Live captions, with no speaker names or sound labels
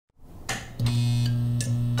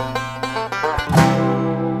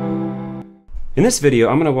In this video,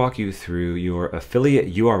 I'm going to walk you through your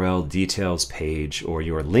affiliate URL details page or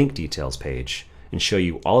your link details page and show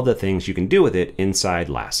you all of the things you can do with it inside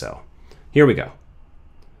Lasso. Here we go.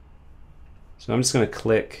 So I'm just going to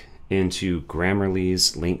click into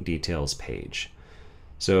Grammarly's link details page.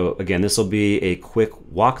 So again, this will be a quick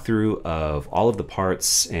walkthrough of all of the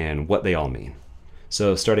parts and what they all mean.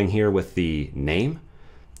 So starting here with the name.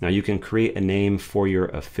 Now you can create a name for your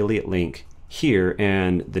affiliate link here,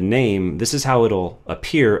 and the name, this is how it'll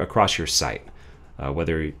appear across your site.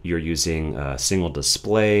 Whether you're using a single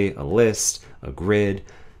display, a list, a grid,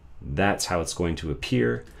 that's how it's going to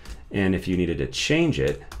appear. And if you needed to change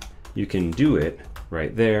it, you can do it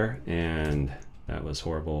right there. And that was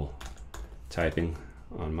horrible typing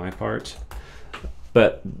on my part.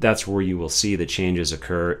 But that's where you will see the changes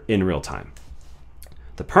occur in real time.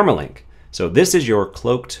 The permalink. So this is your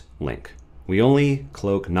cloaked link. We only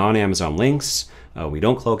cloak non-Amazon links. We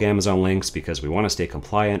don't cloak Amazon links because we want to stay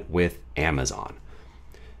compliant with Amazon.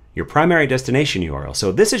 Your primary destination URL.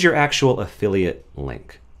 So this is your actual affiliate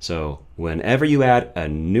link. So whenever you add a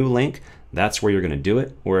new link, that's where you're going to do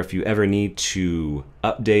it. Or if you ever need to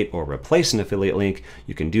update or replace an affiliate link,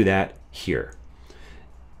 you can do that here.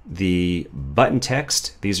 The button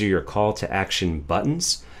text, these are your call to action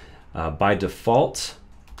buttons. By default,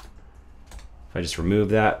 if I just remove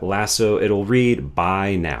that, Lasso, it'll read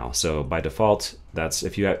buy now. So by default, that's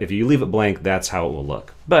if you leave it blank, that's how it will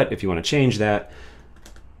look. But if you want to change that,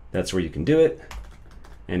 that's where you can do it.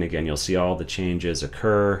 And again, you'll see all the changes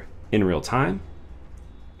occur in real time.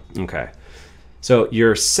 Okay, so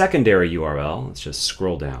your secondary URL, let's just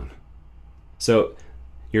scroll down. So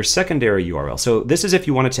your secondary URL. So this is if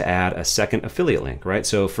you wanted to add a second affiliate link, right?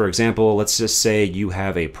 So for example, let's just say you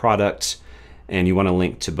have a product and you want to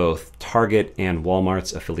link to both Target and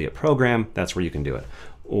Walmart's affiliate program, that's where you can do it.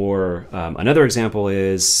 Or another example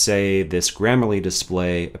is, say this Grammarly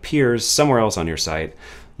display appears somewhere else on your site.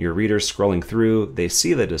 Your reader's scrolling through, they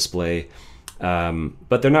see the display,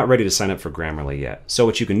 but they're not ready to sign up for Grammarly yet. So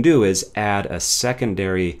what you can do is add a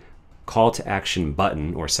secondary call to action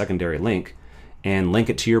button or secondary link and link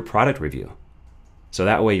it to your product review. So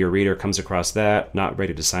that way your reader comes across that, not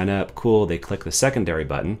ready to sign up, cool, they click the secondary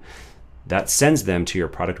button. That sends them to your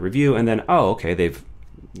product review, and then, oh, okay,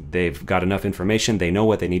 they've got enough information, they know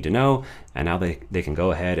what they need to know, and now they can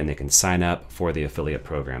go ahead and they can sign up for the affiliate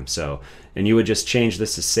program. So, and you would just change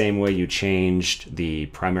this the same way you changed the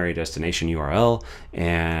primary destination URL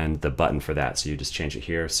and the button for that. So you just change it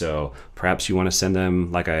here. So perhaps you want to send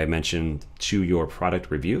them, like I mentioned, to your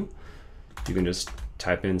product review. You can just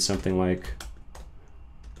type in something like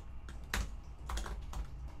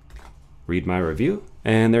read my review,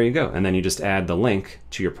 and there you go. And then you just add the link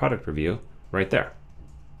to your product review right there.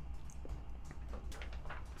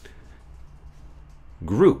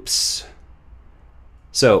 Groups.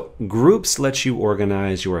 So groups let you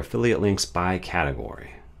organize your affiliate links by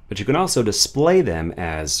category, but you can also display them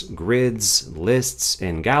as grids, lists,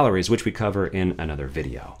 and galleries, which we cover in another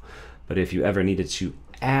video. But if you ever needed to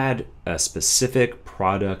add a specific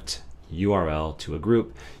product URL to a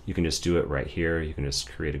group, you can just do it right here. You can just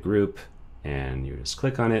create a group and you just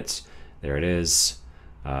click on it. There it is.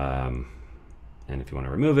 And if you want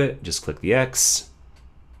to remove it, just click the X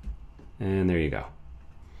and there you go.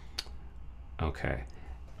 Okay,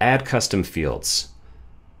 add custom fields.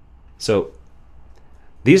 So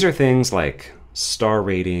these are things like star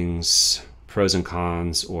ratings, pros and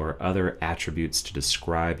cons, or other attributes to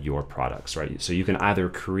describe your products, right? So you can either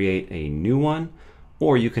create a new one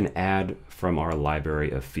or you can add from our library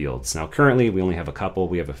of fields. Now currently we only have a couple,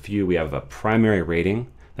 we have a few. We have a primary rating,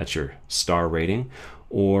 that's your star rating,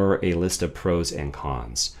 or a list of pros and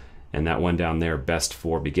cons. And that one down there, best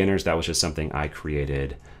for beginners, that was just something I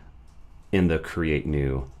created in the create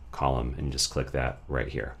new column, and you just click that right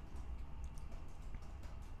here.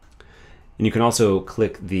 And you can also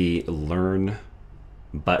click the learn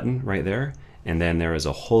button right there, and then there is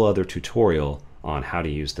a whole other tutorial on how to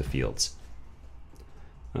use the fields.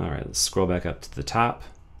 All right, let's scroll back up to the top.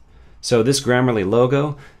 So this Grammarly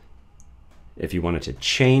logo, if you wanted to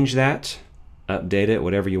change that, update it,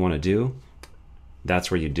 whatever you want to do, that's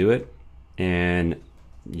where you do it. And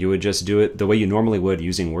you would just do it the way you normally would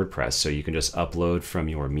using WordPress. So you can just upload from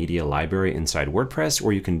your media library inside WordPress,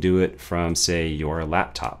 or you can do it from, say, your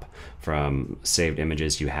laptop, from saved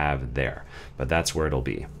images you have there. But that's where it'll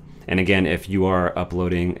be. And again, if you are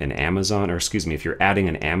uploading an Amazon, or excuse me, if you're adding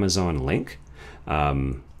an Amazon link,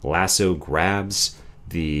 Lasso grabs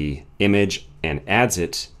the image and adds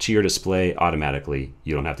it to your display automatically.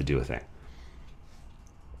 You don't have to do a thing.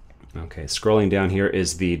 Okay, scrolling down here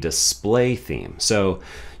is the display theme. So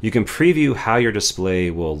you can preview how your display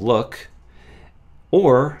will look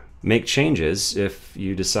or make changes if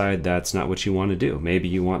you decide that's not what you want to do. Maybe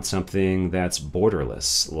you want something that's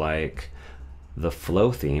borderless, like the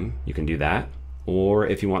flow theme. You can do that. Or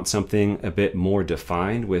if you want something a bit more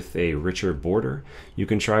defined with a richer border, you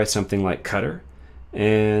can try something like Cutter,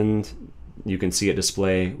 and you can see it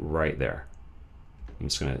display right there. I'm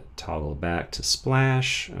just going to toggle back to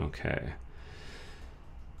Splash. Okay.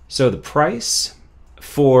 So the price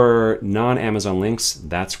for non-Amazon links,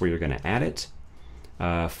 that's where you're going to add it.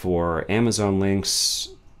 For Amazon links,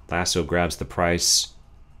 Lasso grabs the price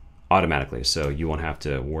automatically, so you won't have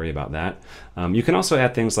to worry about that. You can also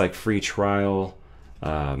add things like free trial,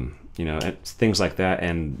 things like that,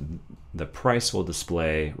 and the price will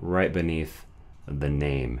display right beneath the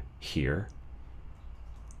name here.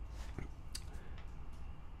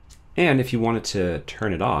 And if you wanted to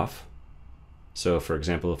turn it off, so for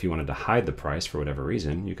example, if you wanted to hide the price for whatever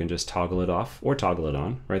reason, you can just toggle it off or toggle it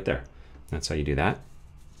on right there. That's how you do that.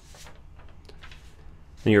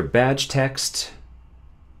 And your badge text,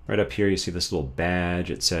 right up here, you see this little badge.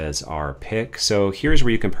 It says our pick. So here's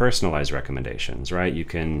where you can personalize recommendations, right? You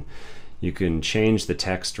can change the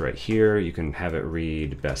text right here. You can have it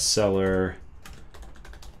read bestseller.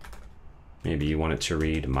 Maybe you want it to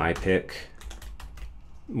read my pick.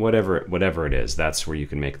 Whatever it is, that's where you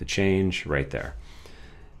can make the change right there.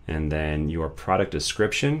 And then your product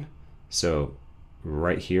description. So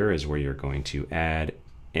right here is where you're going to add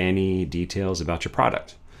any details about your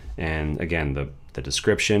product. And again, the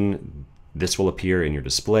description, this will appear in your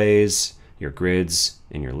displays, your grids,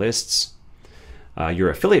 in your lists.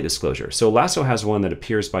 Your affiliate disclosure. So Lasso has one that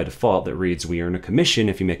appears by default that reads, we earn a commission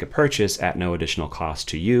if you make a purchase at no additional cost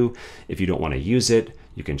to you. If you don't want to use it,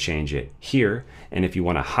 you can change it here. And if you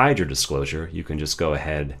want to hide your disclosure, you can just go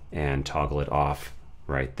ahead and toggle it off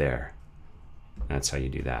right there. That's how you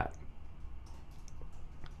do that.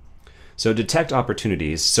 So detect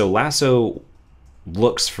opportunities. So Lasso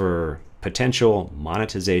looks for potential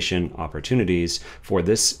monetization opportunities for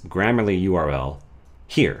this Grammarly URL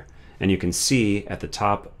here. And you can see at the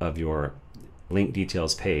top of your link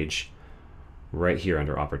details page, right here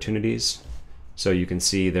under opportunities. So you can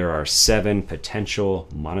see there are 7 potential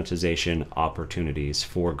monetization opportunities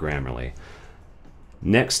for Grammarly.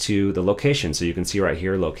 Next to the location, so you can see right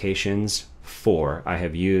here, locations 4. I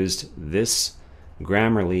have used this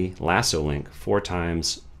Grammarly Lasso link 4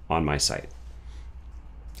 times on my site.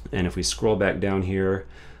 And if we scroll back down here,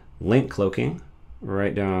 link cloaking,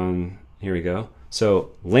 right down, here we go.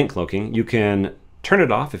 So link cloaking, you can turn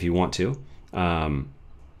it off if you want to.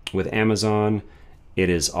 With Amazon, it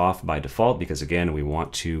is off by default because again, we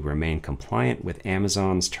want to remain compliant with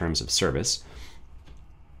Amazon's terms of service.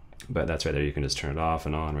 But that's right there, you can just turn it off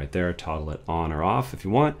and on right there, toggle it on or off if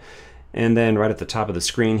you want. And then right at the top of the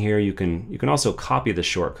screen here, you can also copy the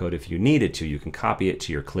shortcode if you needed to. You can copy it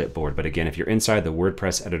to your clipboard. But again, if you're inside the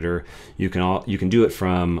WordPress editor, you can do it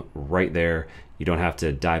from right there. You don't have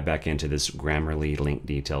to dive back into this Grammarly link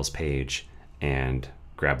details page and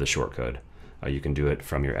grab the shortcode. You can do it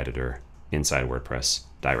from your editor inside WordPress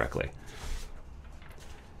directly.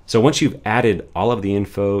 So once you've added all of the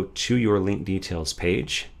info to your link details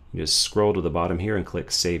page, you just scroll to the bottom here and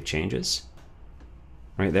click Save Changes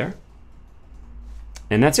right there.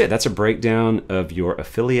 And that's it. That's a breakdown of your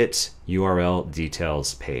affiliate URL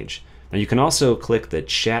details page. Now you can also click the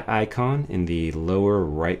chat icon in the lower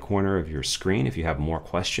right corner of your screen if you have more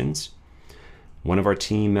questions. One of our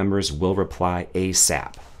team members will reply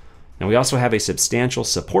ASAP. Now we also have a substantial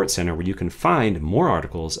support center where you can find more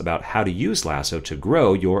articles about how to use Lasso to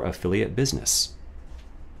grow your affiliate business.